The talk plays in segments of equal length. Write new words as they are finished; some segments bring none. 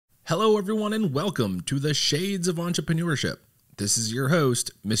Hello, everyone, and welcome to the Shades of Entrepreneurship. This is your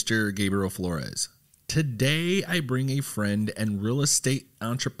host, Mr. Gabriel Flores. Today, I bring a friend and real estate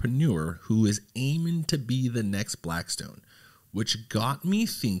entrepreneur who is aiming to be the next Blackstone, which got me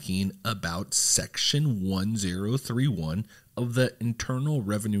thinking about Section 1031 of the Internal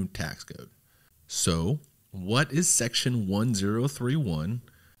Revenue Tax Code. So, what is Section 1031?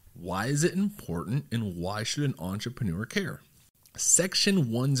 Why is it important, and why should an entrepreneur care?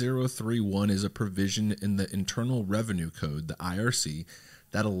 Section 1031 is a provision in the Internal Revenue Code, the IRC,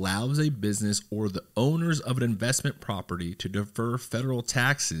 that allows a business or the owners of an investment property to defer federal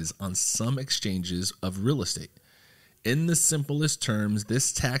taxes on some exchanges of real estate. In the simplest terms,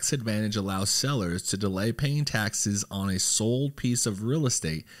 this tax advantage allows sellers to delay paying taxes on a sold piece of real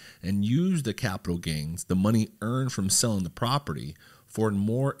estate and use the capital gains, the money earned from selling the property, for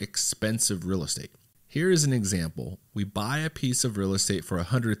more expensive real estate. Here is an example. We buy a piece of real estate for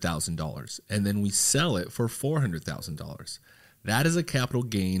 $100,000 and then we sell it for $400,000. That is a capital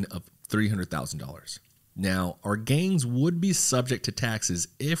gain of $300,000. Now, our gains would be subject to taxes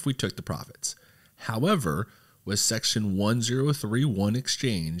if we took the profits. However, with Section 1031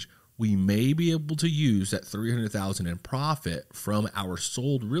 exchange, we may be able to use that $300,000 in profit from our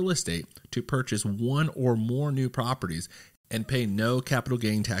sold real estate to purchase one or more new properties and pay no capital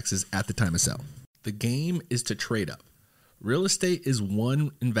gain taxes at the time of sale. The game is to trade up. Real estate is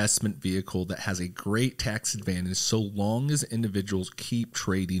one investment vehicle that has a great tax advantage so long as individuals keep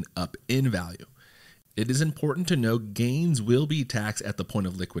trading up in value. It is important to know gains will be taxed at the point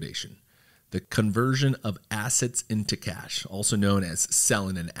of liquidation, the conversion of assets into cash, also known as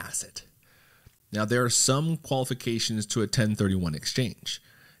selling an asset. Now, there are some qualifications to a 1031 exchange,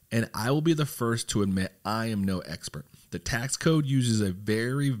 and I will be the first to admit I am no expert. The tax code uses a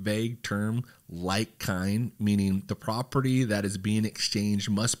very vague term, like kind, meaning the property that is being exchanged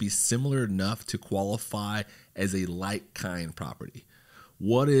must be similar enough to qualify as a like kind property.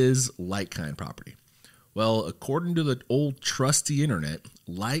 What is like kind property? Well, according to the old trusty internet,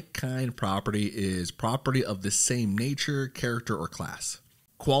 like kind property is property of the same nature, character, or class.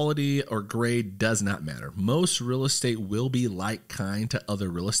 Quality or grade does not matter. Most real estate will be like kind to other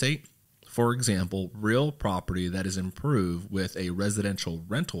real estate. For example, real property that is improved with a residential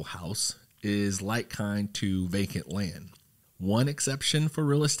rental house is like kind to vacant land. One exception for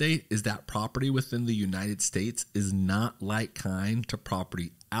real estate is that property within the United States is not like kind to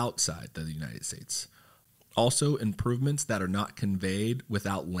property outside the United States. Also, improvements that are not conveyed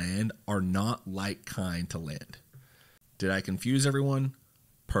without land are not like kind to land. Did I confuse everyone?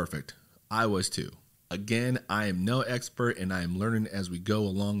 Perfect. I was too. Again, I am no expert and I am learning as we go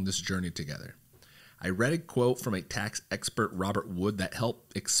along this journey together. I read a quote from a tax expert, Robert Wood, that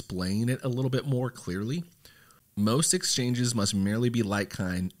helped explain it a little bit more clearly. Most exchanges must merely be like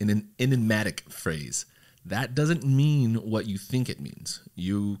kind in an enigmatic phrase. That doesn't mean what you think it means.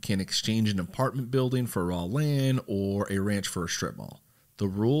 You can exchange an apartment building for raw land or a ranch for a strip mall. The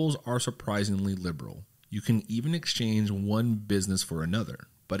rules are surprisingly liberal. You can even exchange one business for another.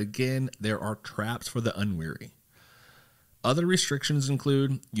 But again, there are traps for the unwary. Other restrictions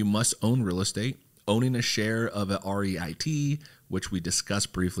include you must own real estate, owning a share of a REIT, which we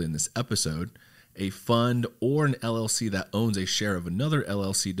discussed briefly in this episode. A fund or an LLC that owns a share of another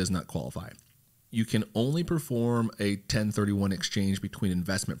LLC does not qualify. You can only perform a 1031 exchange between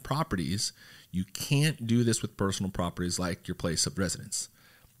investment properties. You can't do this with personal properties like your place of residence.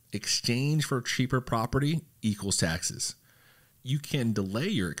 Exchange for cheaper property equals taxes. You can delay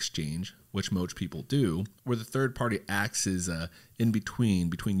your exchange, which most people do, where the third party acts as in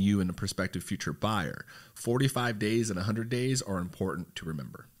between you and a prospective future buyer. 45 days and 100 days are important to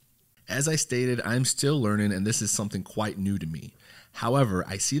remember. As I stated, I'm still learning and this is something quite new to me. However,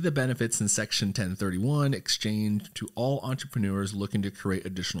 I see the benefits in Section 1031 exchange to all entrepreneurs looking to create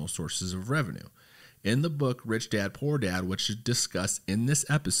additional sources of revenue. In the book, Rich Dad, Poor Dad, which is discussed in this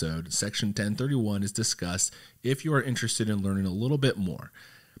episode, Section 1031 is discussed if you are interested in learning a little bit more.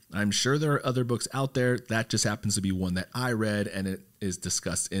 I'm sure there are other books out there. That just happens to be one that I read, and it is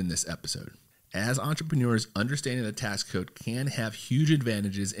discussed in this episode. As entrepreneurs, understanding the tax code can have huge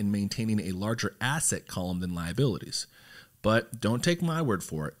advantages in maintaining a larger asset column than liabilities. But don't take my word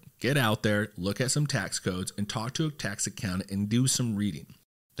for it. Get out there, look at some tax codes, and talk to a tax accountant and do some reading.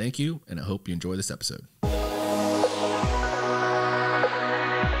 Thank you, and I hope you enjoy this episode.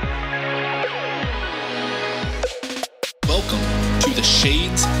 Welcome to the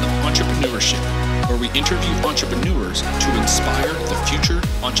Shades of Entrepreneurship, where we interview entrepreneurs to inspire the future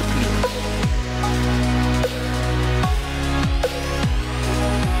entrepreneur.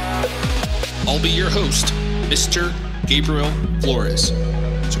 I'll be your host, Mr. Gabriel Flores.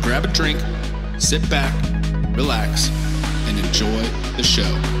 So grab a drink, sit back, relax, and enjoy the show.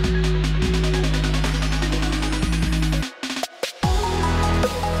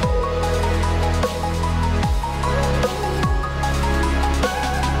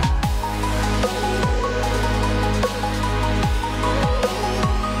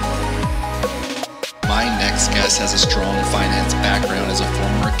 My next guest has a strong finance background as a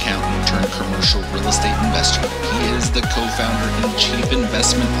former accountant turned commercial real estate investor. He is the co-founder and chief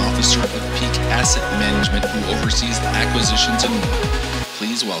investment officer of Peak Asset Management, who oversees the acquisitions and more.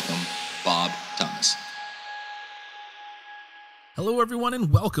 Please welcome Bob Thomas. Hello, everyone,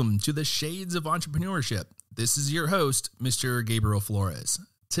 and welcome to the Shades of Entrepreneurship. This is your host, Mr. Gabriel Flores.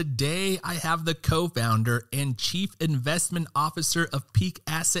 Today, I have the co-founder and chief investment officer of Peak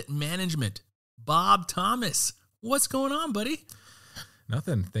Asset Management, Bob Thomas. What's going on, buddy?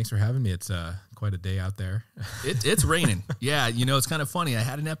 Nothing. Thanks for having me. It's quite a day out there. It's raining. Yeah, you know, it's kind of funny. I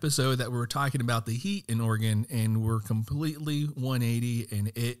had an episode that we were talking about the heat in Oregon, and we're completely 180, and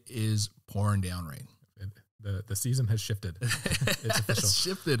it is pouring down rain. The season has shifted. It's official. It's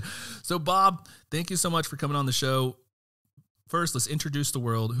shifted. So, Bob, thank you so much for coming on the show. First, let's introduce the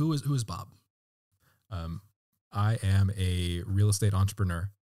world. Who is Bob? I am a real estate entrepreneur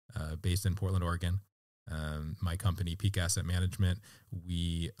based in Portland, Oregon. My company, Peak Asset Management,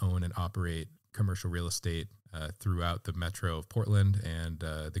 we own and operate commercial real estate throughout the metro of Portland and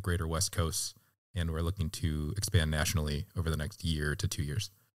the greater West Coast, and we're looking to expand nationally over the next year to 2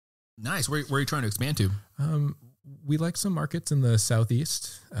 years. Nice. Where are you trying to expand to? We like some markets in the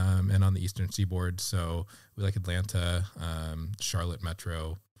Southeast and on the Eastern Seaboard. So we like Atlanta, Charlotte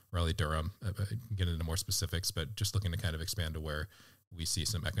Metro, Raleigh-Durham. Get into more specifics, but just looking to kind of expand to where we see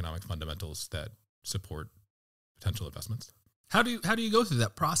some economic fundamentals that support potential investments. How do you go through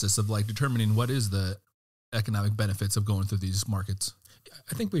that process of like determining what is the economic benefits of going through these markets?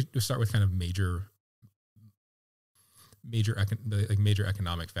 I think we start with kind of major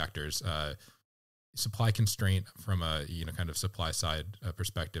economic factors, supply constraint from a kind of supply side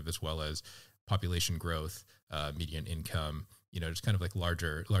perspective, as well as population growth, median income, just kind of like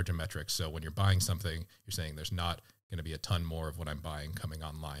larger metrics. So when you're buying something, you're saying there's not going to be a ton more of what I'm buying coming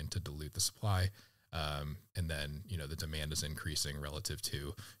online to dilute the supply. And then, the demand is increasing relative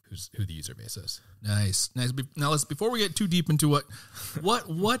to who the user base is. Nice. Now before we get too deep into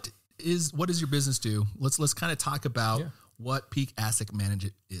what is your business do? Let's kind of talk about what Peak Asset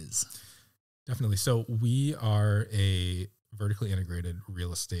Management is. Definitely. So we are a vertically integrated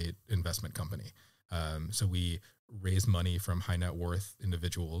real estate investment company. So we raise money from high net worth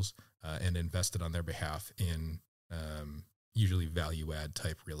individuals and invest it on their behalf in usually value add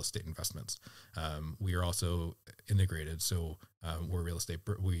type real estate investments. We are also integrated. So we're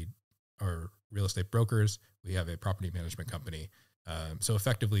we are real estate brokers. We have a property management company. So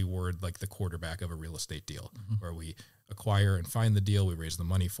effectively we're like the quarterback of a real estate deal, where we acquire and find the deal, we raise the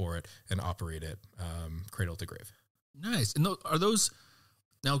money for it and operate it cradle to grave. Nice. And are those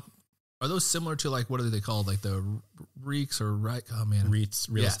similar to like, what are they called? Like the REITs or REITs,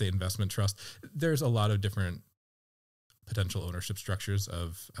 Real Estate Investment Trust. There's a lot of different potential ownership structures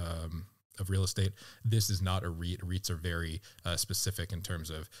of real estate. This is not a REIT. REITs are very specific in terms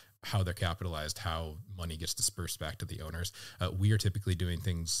of how they're capitalized, how money gets dispersed back to the owners. We are typically doing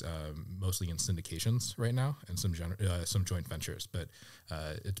things mostly in syndications right now and some joint ventures, but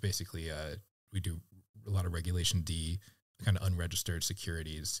it's basically we do a lot of Regulation D, kind of unregistered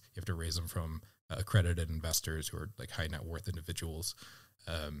securities. You have to raise them from accredited investors who are like high net worth individuals.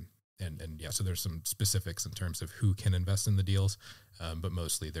 So there's some specifics in terms of who can invest in the deals, but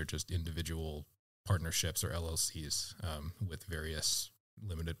mostly they're just individual partnerships or LLCs with various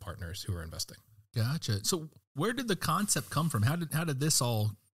limited partners who are investing. Gotcha. So where did the concept come from? How did this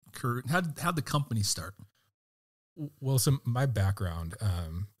all occur? How'd the company start? Well, so my background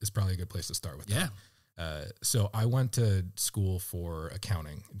is probably a good place to start with. Yeah. So I went to school for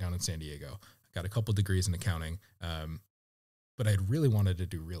accounting down in San Diego. I got a couple degrees in accounting, but I really wanted to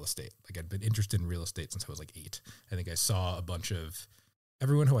do real estate. Like I'd been interested in real estate since I was like 8. I think I saw a bunch of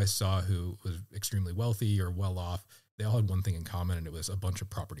everyone who I saw who was extremely wealthy or well off. They all had one thing in common, and it was a bunch of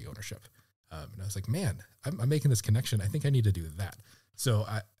property ownership. And I was like, man, I'm making this connection. I think I need to do that. So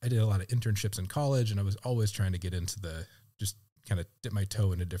I did a lot of internships in college, and I was always trying to get into just kind of dip my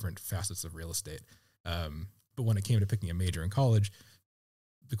toe into different facets of real estate. But when it came to picking a major in college,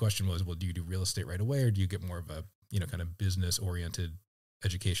 the question was, well, do you do real estate right away, or do you get more of a, kind of business oriented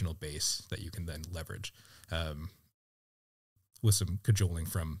educational base that you can then leverage, with some cajoling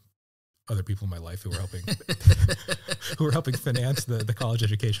from other people in my life who were helping finance the college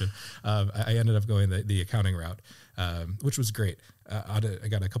education. I ended up going the accounting route, which was great. I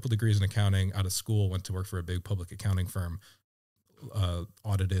got a couple degrees in accounting out of school, went to work for a big public accounting firm,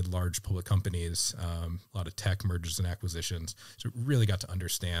 audited large public companies, a lot of tech mergers and acquisitions. So really got to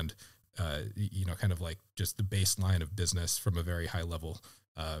understand, kind of like just the baseline of business from a very high level,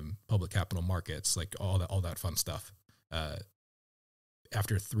 public capital markets, like all that fun stuff.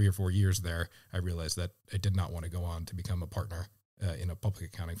 After 3 or 4 years there, I realized that I did not want to go on to become a partner in a public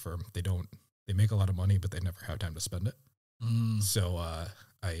accounting firm. They make a lot of money, but they never have time to spend it. So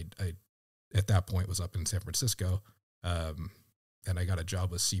I at that point was up in San Francisco, and I got a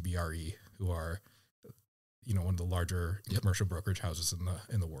job with CBRE, who are, one of the larger commercial brokerage houses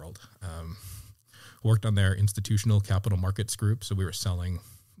in the world. Worked on their institutional capital markets group, so we were selling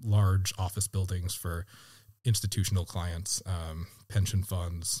large office buildings for institutional clients, pension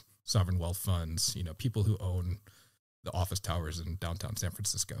funds, sovereign wealth funds, people who own the office towers in downtown San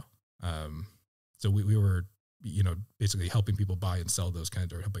Francisco. So we were, basically helping people buy and sell those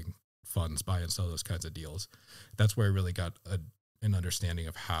kinds, or helping funds buy and sell those kinds of deals. That's where I really got an understanding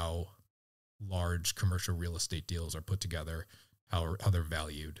of how large commercial real estate deals are put together, how they're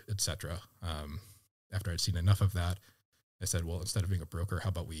valued, et cetera. After I'd seen enough of that, I said, well, instead of being a broker, how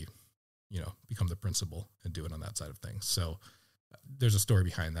about we become the principal and do it on that side of things. So there's a story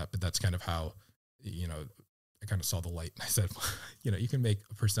behind that, but that's kind of how, I kind of saw the light, and I said, you can make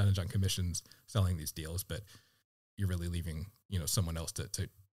a percentage on commissions selling these deals, but you're really leaving, someone else to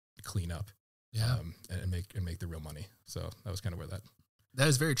clean up, and make the real money. So that was kind of where that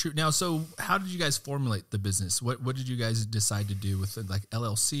is very true. Now, so how did you guys formulate the business? What did you guys decide to do with it, like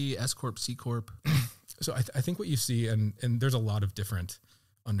LLC, S Corp, C Corp? So I think what you see, and there's a lot of different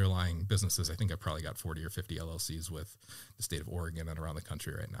underlying businesses. I think I probably got 40 or 50 LLCs with the state of Oregon and around the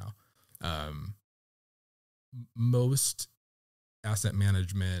country right now. Most asset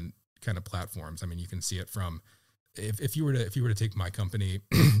management kind of platforms, I mean, you can see it from, if you were to take my company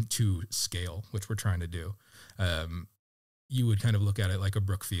to scale, which we're trying to do, you would kind of look at it like a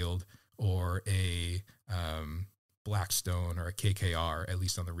Brookfield or a Blackstone or a KKR, at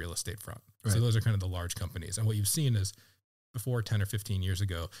least on the real estate front. Right. So those are kind of the large companies. And what you've seen is, before 10 or 15 years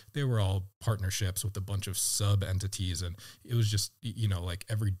ago, they were all partnerships with a bunch of sub entities. And it was just, like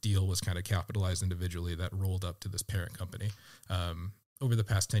every deal was kind of capitalized individually that rolled up to this parent company. Over the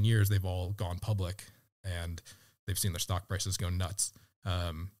past 10 years, they've all gone public and they've seen their stock prices go nuts.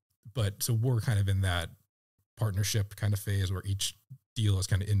 But so we're kind of in that partnership kind of phase where each deal is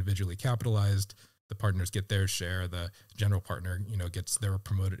kind of individually capitalized. The partners get their share. The general partner, gets their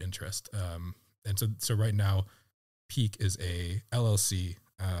promoted interest. And so right now, Peak is a LLC,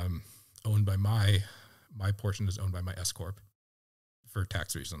 owned by my portion is owned by my S Corp for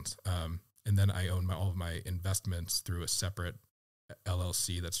tax reasons. And then I own all of my investments through a separate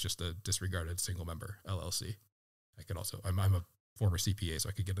LLC that's just a disregarded single member LLC. I could also, I'm a former CPA, so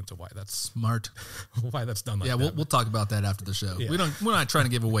I could get into why that's smart, why that's done like that. Yeah, we'll talk about that after the show. Yeah. We're not trying to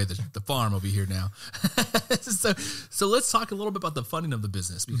give away the farm over here now. So let's talk a little bit about the funding of the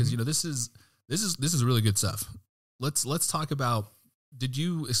business, because this is really good stuff. Let's talk about,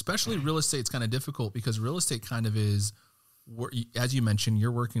 especially real estate, it's kind of difficult because real estate kind of is, as you mentioned,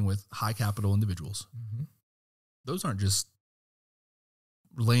 you're working with high capital individuals. Mm-hmm. Those aren't just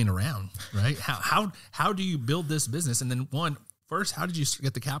laying around, right? How do you build this business? And then first, how did you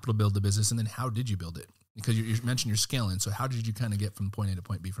get the capital to build the business? And then how did you build it? Because you mentioned you're scaling. So how did you kind of get from point A to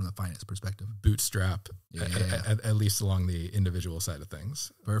point B from the finance perspective? Bootstrap, at least along the individual side of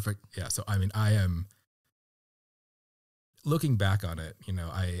things. Perfect. Yeah. So, I mean, I am, looking back on it,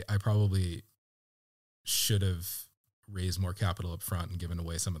 I probably should have raised more capital up front and given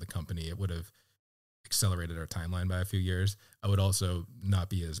away some of the company. It would have accelerated our timeline by a few years. I would also not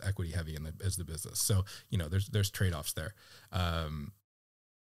be as equity heavy as the business. So, there's trade-offs there.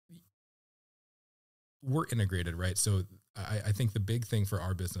 We're integrated, right? So I think the big thing for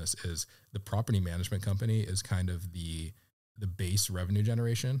our business is the property management company is kind of the base revenue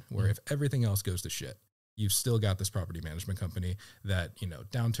generation, where if everything else goes to shit, you've still got this property management company that,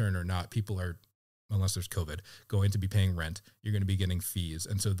 downturn or not, people are, unless there's COVID, going to be paying rent. You're going to be getting fees.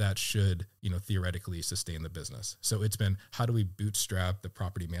 And so that should, theoretically sustain the business. So it's been, how do we bootstrap the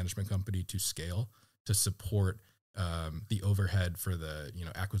property management company to scale to support the overhead for the,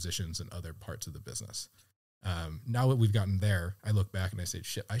 acquisitions and other parts of the business. Now that we've gotten there, I look back and I say,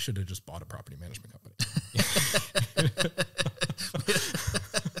 shit, I should have just bought a property management company.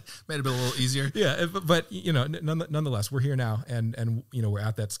 Made it a little easier. Yeah. But nonetheless, we're here now and we're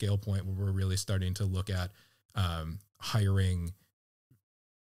at that scale point where we're really starting to look at hiring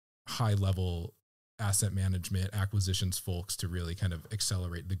high level asset management acquisitions folks to really kind of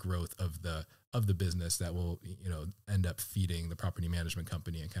accelerate the growth of the business that will, end up feeding the property management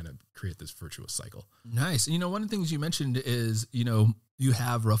company and kind of create this virtuous cycle. Nice. One of the things you mentioned is, you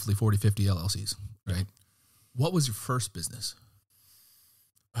have roughly 40, 50 LLCs, right? Yeah. What was your first business?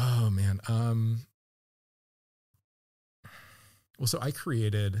 Oh man. Well, so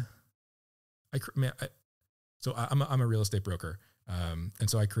I'm a real estate broker. And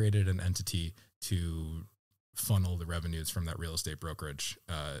so I created an entity to funnel the revenues from that real estate brokerage,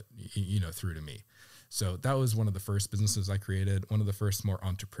 through to me. So that was one of the first businesses I created, one of the first more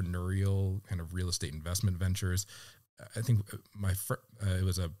entrepreneurial kind of real estate investment ventures. I think it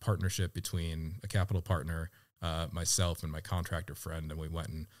was a partnership between a capital partner, myself and my contractor friend, and we went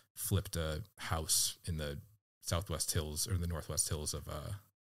and flipped a house in the Southwest Hills or the Northwest Hills of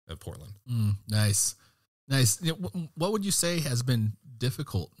Portland. Nice. What would you say has been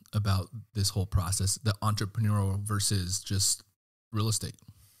difficult about this whole process, the entrepreneurial versus just real estate,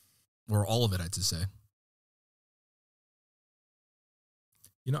 or all of it, I'd say?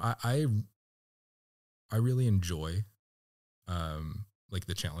 I really enjoy like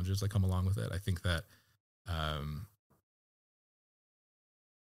the challenges that come along with it. I think that I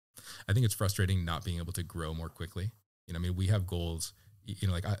think it's frustrating not being able to grow more quickly. We have goals,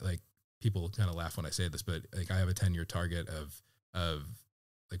 like people kind of laugh when I say this, but like I have a 10-year target of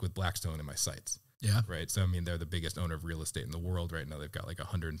like with Blackstone in my sights. Yeah. Right. So, they're the biggest owner of real estate in the world right now. They've got like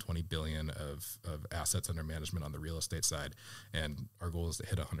 120 billion of assets under management on the real estate side. And our goal is to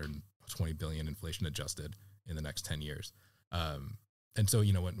hit 120 billion inflation adjusted in the next 10 years. And so,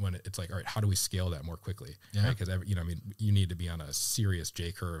 when it's like, all right, how do we scale that more quickly? Yeah. Right? Because, you need to be on a serious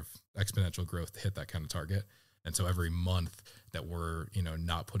J curve exponential growth to hit that kind of target. And so every month that we're,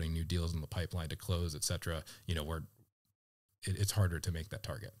 not putting new deals in the pipeline to close, et cetera, it's harder to make that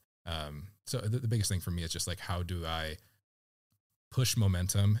target. So the biggest thing for me is just like, how do I push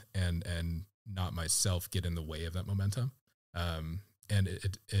momentum and not myself get in the way of that momentum? And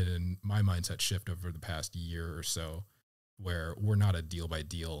it in my mindset shift over the past year or so, where we're not a deal by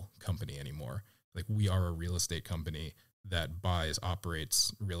deal company anymore. Like we are a real estate company that buys,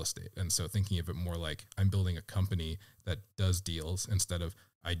 operates real estate. And so thinking of it more like I'm building a company that does deals instead of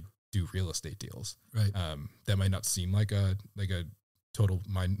I do real estate deals. Right. That might not seem like a total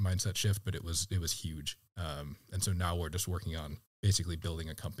mindset shift, but it was huge. And so now we're just working on basically building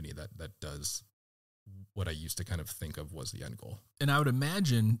a company that does what I used to kind of think of was the end goal. And I would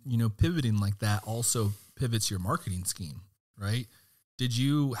imagine, pivoting like that also pivots your marketing scheme, right?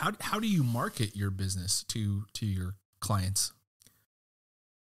 How do you market your business to your clients?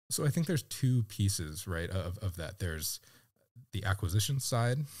 So I think there's two pieces, right, of that. There's the acquisition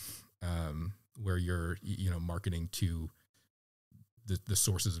side, where you're, marketing to the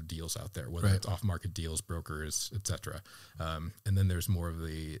sources of deals out there, whether it's off-market deals, brokers, et cetera. And then there's more of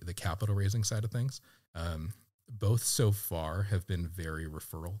the capital raising side of things. Both so far have been very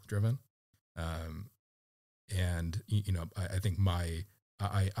referral driven. And, I think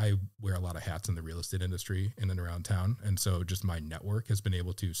I wear a lot of hats in the real estate industry in and around town. And so just my network has been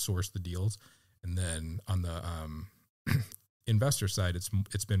able to source the deals. And then on the investor side,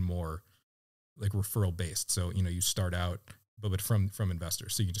 it's been more like referral based. So, you start out, but from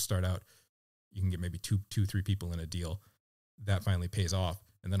investors. So you just start out, you can get maybe two, 3 people in a deal that finally pays off.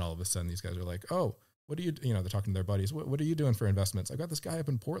 And then all of a sudden these guys are like, oh, what do you, they're talking to their buddies. What are you doing for investments? I've got this guy up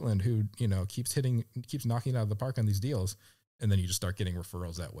in Portland who, keeps knocking it out of the park on these deals. And then you just start getting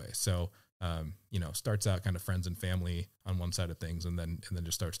referrals that way. So, starts out kind of friends and family on one side of things, and then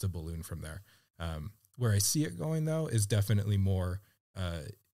just starts to balloon from there. Where I see it going though is definitely more,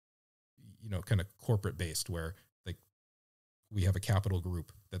 kind of corporate based, where like we have a capital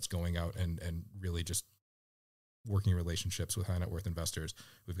group that's going out and really just working relationships with high net worth investors.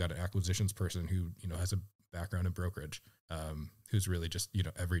 We've got an acquisitions person who, has a background in brokerage, who's really just,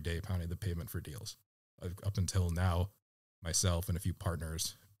 every day pounding the pavement for deals. Up until now, myself and a few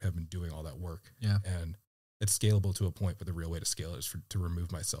partners have been doing all that work. Yeah. And it's scalable to a point, but the real way to scale it is to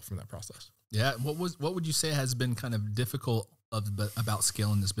remove myself from that process. Yeah. What would you say has been kind of difficult about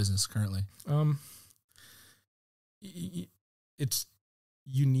scaling this business currently? You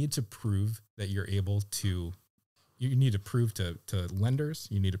need to prove that you're able to, you need to prove to lenders,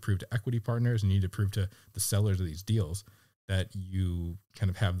 you need to prove to equity partners, and you need to prove to the sellers of these deals that you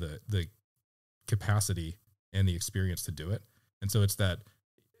kind of have the capacity and the experience to do it. And so it's that,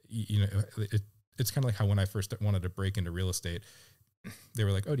 it's kind of like how when I first wanted to break into real estate, they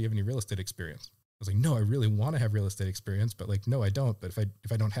were like, oh, do you have any real estate experience? was like, no, I really want to have real estate experience, but like, no, I don't. But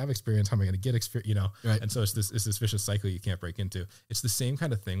if I don't have experience, how am I going to get experience? You know? Right. And so it's this vicious cycle you can't break into. It's the same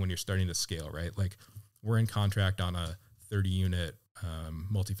kind of thing when you're starting to scale, right? Like we're in contract on a 30 unit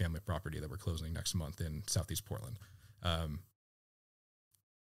multifamily property that we're closing next month in Southeast Portland.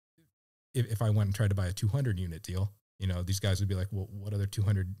 If I went and tried to buy a 200 unit deal, you know, these guys would be like, well, what other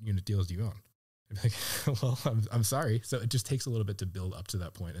 200 unit deals do you own? I'd be like, well, I'm sorry. So it just takes a little bit to build up to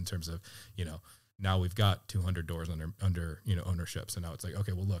that point in terms of, you know, now we've got 200 doors under, you know, ownership. So now it's like,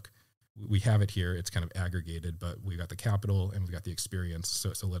 okay, well, look, we have it here. It's kind of aggregated, but we've got the capital and we've got the experience.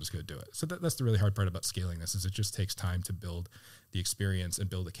 So let us go do it. So that's the really hard part about scaling this is it just takes time to build the experience and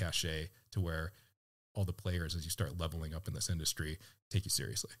build a cachet to where all the players, as you start leveling up in this industry, take you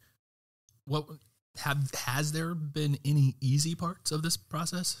seriously. What has there been any easy parts of this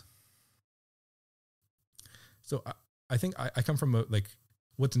process? So I think I come from like,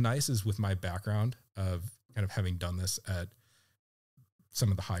 what's nice is with my background of kind of having done this at some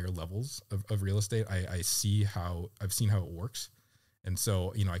of the higher levels of real estate, I've seen how it works. And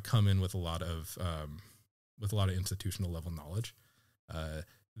so, you know, I come in with a lot of institutional level knowledge,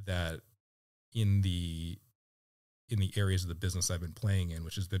 that in the areas of the business I've been playing in,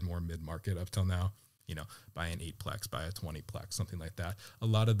 which has been more mid-market up till now, you know, buy an 8-plex, buy a 20-plex, something like that. A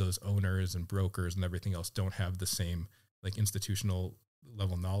lot of those owners and brokers and everything else don't have the same like institutional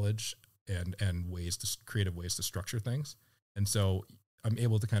level knowledge and creative ways to structure things. And so I'm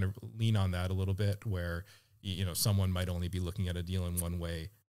able to kind of lean on that a little bit where, you know, someone might only be looking at a deal in one way,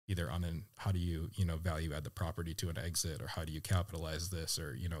 either on how do you know, value add the property to an exit, or how do you capitalize this,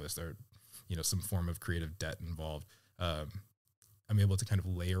 or, you know, is there, you know, some form of creative debt involved? I'm able to kind of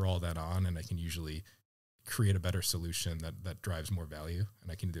layer all that on, and I can usually create a better solution that drives more value,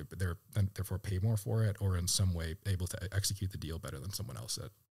 and I can therefore pay more for it, or in some way able to execute the deal better than someone else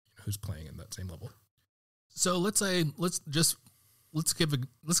who's playing in that same level. So let's give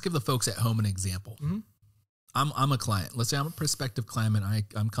the folks at home an example. Mm-hmm. I'm a client. Let's say I'm a prospective client and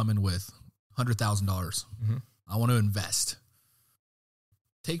I'm coming with $100,000. Mm-hmm. I want to invest.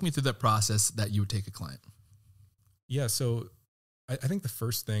 Take me through that process that you would take a client. Yeah. So I think the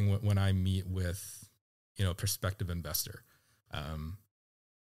first thing when I meet with, you know, a prospective investor,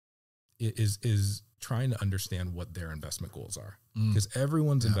 is trying to understand what their investment goals are, because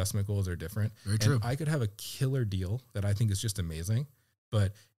everyone's investment goals are different. Very true. And I could have a killer deal that I think is just amazing,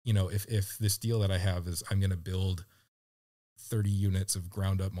 but you know, if this deal that I have is I'm going to build 30 units of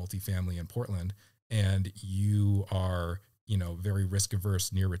ground up multifamily in Portland, and you are, you know, very risk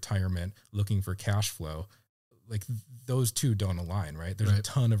averse, near retirement, looking for cash flow, like those two don't align, right? There's a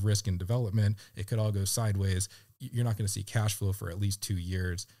ton of risk in development. It could all go sideways. You're not going to see cash flow for at least 2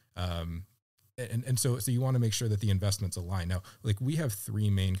 years. And so you want to make sure that the investments align. Now, like we have 3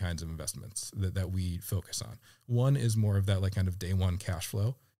 main kinds of investments that we focus on. One is more of that like kind of day one cash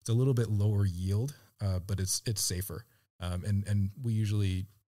flow. It's a little bit lower yield, but it's safer. And we usually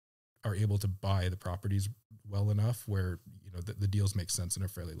are able to buy the properties well enough where, you know, the deals make sense and are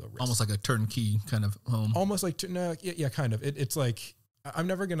fairly low risk. Almost like a turnkey kind of home. Almost like, yeah, kind of. It's like, I'm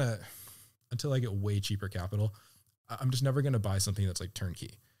never going to, until I get way cheaper capital, I'm just never going to buy something that's like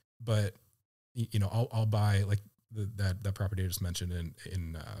turnkey. But, you know, I'll buy like that property I just mentioned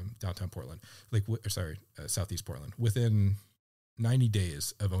in downtown Portland, Southeast Portland. Within 90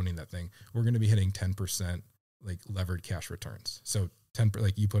 days of owning that thing, we're going to be hitting 10% like levered cash returns. So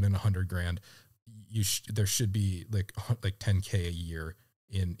like you put in $100,000, there should be like $10K a year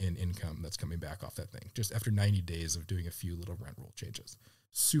in income that's coming back off that thing just after 90 days of doing a few little rent roll changes.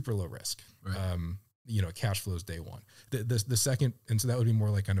 Super low risk. Right. You know, cash flows day one. The second, and so that would be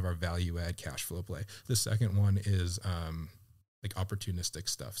more like kind of our value add cash flow play. The second one is like opportunistic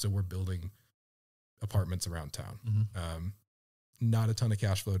stuff. So we're building apartments around town. Mm-hmm. Not a ton of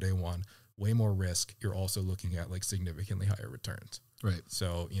cash flow day one, way more risk. You're also looking at like significantly higher returns. Right.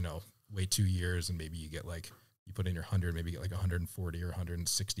 So, you know, wait 2 years and maybe you get like, you put in your 100, maybe get like 140 or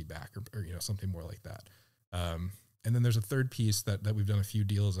 160 back or you know, something more like that. And then there's a third piece that we've done a few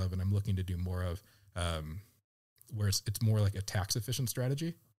deals of, and I'm looking to do more of, where it's more like a tax efficient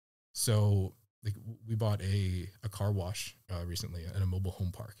strategy. So like we bought a car wash recently and a mobile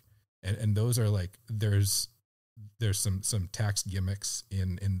home park. And those are like, there's some tax gimmicks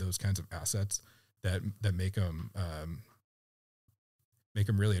in those kinds of assets that make them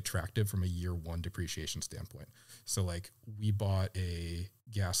really attractive from a year one depreciation standpoint. So like we bought a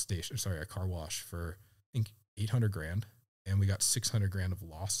car wash for I think $800,000, and we got $600,000 of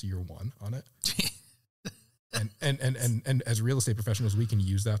loss year one on it. And as real estate professionals, we can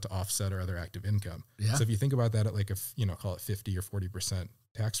use that to offset our other active income. Yeah. So if you think about that at like call it 50 or 40%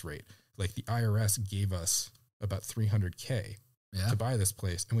 tax rate, like the IRS gave us about $300K to buy this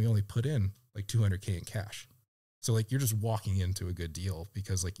place, and we only put in like $200K in cash. So like you're just walking into a good deal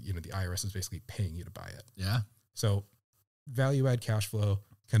because like, you know, the IRS is basically paying you to buy it. Yeah. So value add cash flow,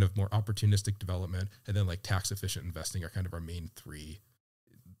 kind of more opportunistic development, and then like tax efficient investing are kind of our main three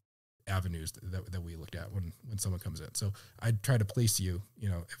avenues that we looked at when someone comes in. So I'd try to place you, you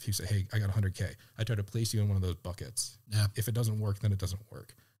know, if you say, hey, I got 100K, I try to place you in one of those buckets. Yeah. If it doesn't work, then it doesn't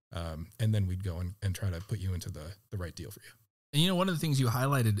work. And then we'd go and try to put you into the right deal for you. And, you know, one of the things you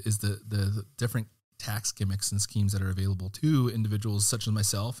highlighted is the different tax gimmicks and schemes that are available to individuals such as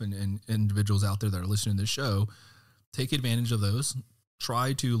myself and individuals out there that are listening to this show. Take advantage of those.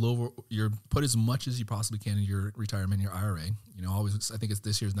 Try to put as much as you possibly can in your retirement, your IRA. You know, always, I think it's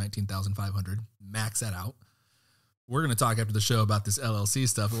this year's 19,500. Max that out. We're going to talk after the show about this LLC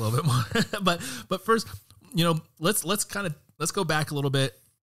stuff a little bit more. but first, you know, let's go back a little bit.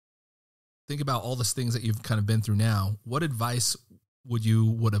 Think about all the things that you've kind of been through now. What advice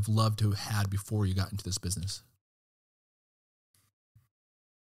would have loved to have had before you got into this business?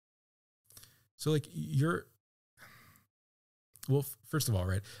 So like well, first of all,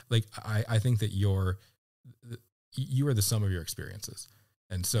 right, like I think that you are the sum of your experiences.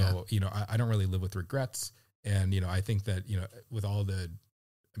 And so, you know, I don't really live with regrets. And, you know, I think that, you know, with all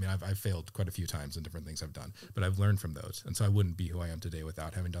I've failed quite a few times in different things I've done, but I've learned from those. And so I wouldn't be who I am today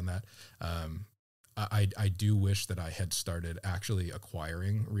without having done that. I do wish that I had started actually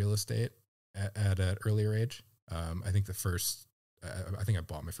acquiring real estate at an earlier age. I think I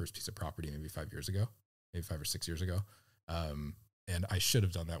bought my first piece of property maybe 5 years ago, maybe 5 or 6 years ago. And I should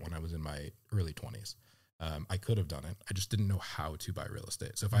have done that when I was in my early 20s. I could have done it. I just didn't know how to buy real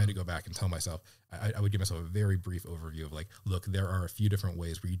estate. So if I had to go back and tell myself, I would give myself a very brief overview of like, look, there are a few different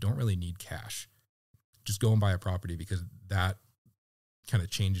ways where you don't really need cash. Just go and buy a property, because that kind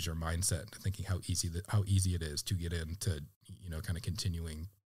of changes your mindset to thinking how easy it is to get into, you know, kind of continuing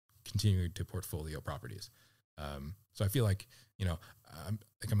to portfolio properties. So I feel like, you know, I'm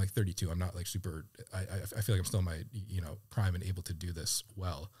like 32. I'm not like super, I feel like I'm still in my, you know, prime and able to do this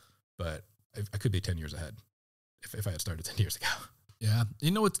well, but I could be 10 years ahead if I had started 10 years ago. Yeah.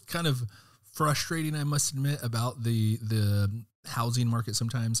 You know, what's kind of frustrating, I must admit, about the housing market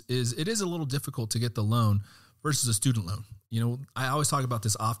sometimes is it is a little difficult to get the loan versus a student loan. You know, I always talk about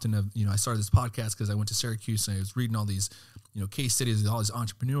this often of, you know, I started this podcast because I went to Syracuse and I was reading all these, you know, case studies of all these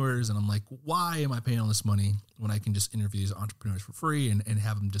entrepreneurs. And I'm like, why am I paying all this money when I can just interview these entrepreneurs for free and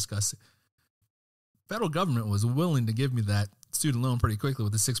have them discuss it? Federal government was willing to give me that student loan pretty quickly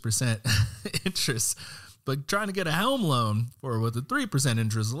with a 6% interest, but trying to get a home loan with a 3%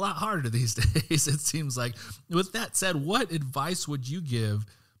 interest is a lot harder these days, it seems like. With that said, what advice would you give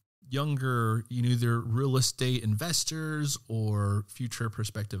younger, you know, either real estate investors or future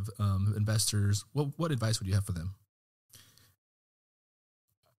prospective investors? What advice would you have for them?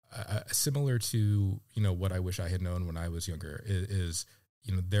 Similar to, you know, what I wish I had known when I was younger is,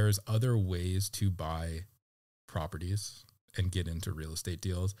 you know, there's other ways to buy properties and get into real estate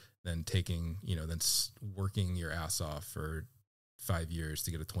deals than working your ass off for 5 years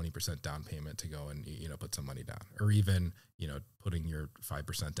to get a 20% down payment to go and, you know, put some money down, or even, you know, putting your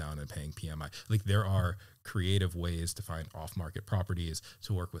 5% down and paying PMI. Like, there are creative ways to find off-market properties,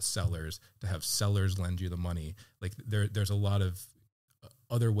 to work with sellers, to have sellers lend you the money. Like, there's a lot of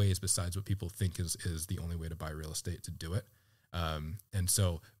other ways besides what people think is the only way to buy real estate to do it. And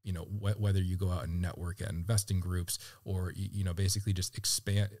so, you know, whether you go out and network at investing groups, or, you know, basically just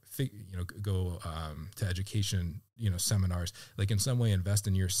expand, you know, go to education, you know, seminars, like in some way invest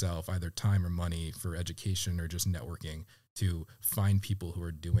in yourself, either time or money, for education or just networking, to find people who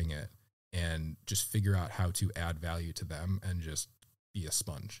are doing it and just figure out how to add value to them and just be a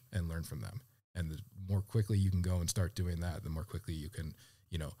sponge and learn from them. And the more quickly you can go and start doing that, the more quickly you can,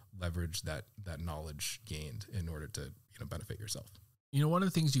 you know, leverage that knowledge gained in order to, you know, benefit yourself. You know, one of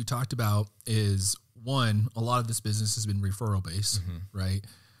the things you talked about is, one, a lot of this business has been referral based, right?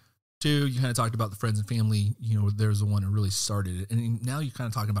 Two, you kind of talked about the friends and family, you know, there's the one who really started it. And now you're kind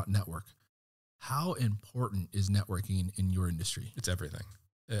of talking about network. How important is networking in your industry? It's everything.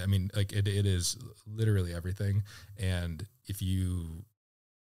 I mean, like it is literally everything. And if you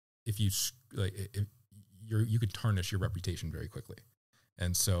could tarnish your reputation very quickly.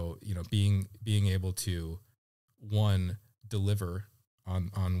 And so, you know, being able to, one, deliver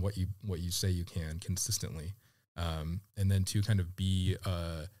on what you say you can consistently, and then two, kind of be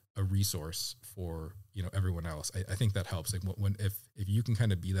a resource for, you know, everyone else. I think that helps. Like, if you can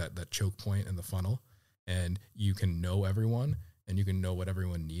kind of be that choke point in the funnel, and you can know everyone, and you can know what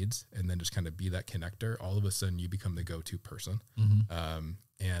everyone needs and then just kind of be that connector, all of a sudden you become the go-to person.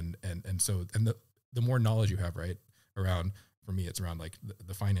 So the more knowledge you have, right, around, for me, it's around like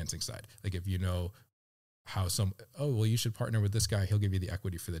the financing side. Like if you know how you should partner with this guy, he'll give you the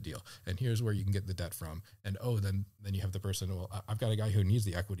equity for the deal. And here's where you can get the debt from. And then you have the person, well, I've got a guy who needs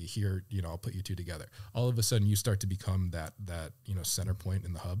the equity here, I'll put you two together. All of a sudden you start to become that center point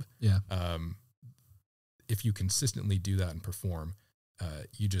in the hub. Yeah. If you consistently do that and perform,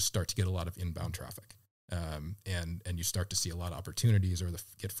 you just start to get a lot of inbound traffic. And you start to see a lot of opportunities, or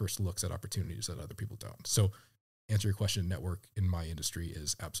get first looks at opportunities that other people don't. So answer your question, network in my industry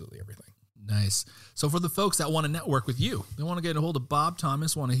is absolutely everything. Nice. So for the folks that want to network with you, they want to get a hold of Bob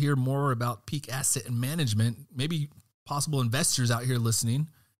Thomas, want to hear more about Peak Asset and Management, maybe possible investors out here listening,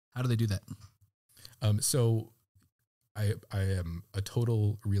 how do they do that? So I am a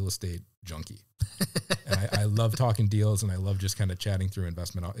total real estate junkie. And I love talking deals, and I love just kind of chatting through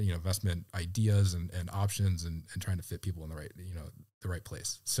investment ideas and options and trying to fit people in the right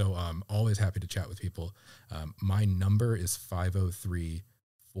place. So I'm always happy to chat with people. My number is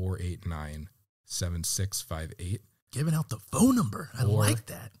 503-489-7658. Giving out the phone number. I like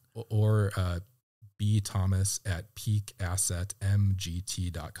that. Or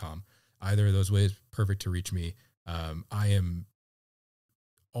bthomas@peakassetmgt.com. Either of those ways, perfect to reach me. I am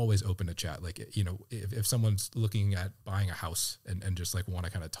always open to chat. Like, if someone's looking at buying a house and just like want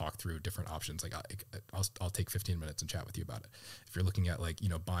to kind of talk through different options, like I'll take 15 minutes and chat with you about it. If you're looking at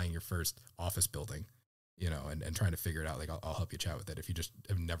buying your first office building, and trying to figure it out, like I'll help you chat with it. If you just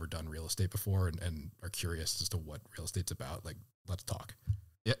have never done real estate before and are curious as to what real estate's about, like, let's talk.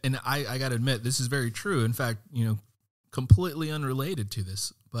 Yeah. And I got to admit, this is very true. In fact, completely unrelated to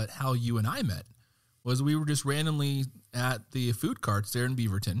this, but how you and I met was we were just randomly at the food carts there in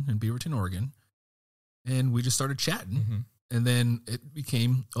Beaverton, Oregon. And we just started chatting. Mm-hmm. And then it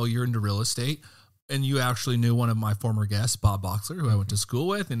became, you're into real estate. And you actually knew one of my former guests, Bob Boxler, who I went to school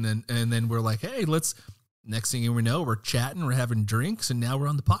with. And then we're like, hey, next thing we know, we're chatting, we're having drinks, and now we're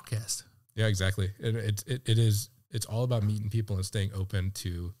on the podcast. Yeah, exactly. It's all about meeting people and staying open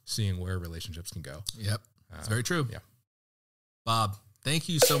to seeing where relationships can go. Yep. It's very true. Yeah. Bob, thank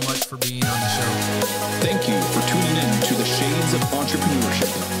you so much for being on the show. Thank you for tuning in to the Shades of Entrepreneurship.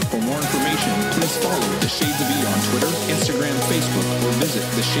 For more information, please follow the Shades of E on Twitter, Instagram, Facebook, or visit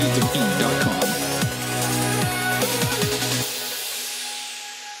theshadesofE.com.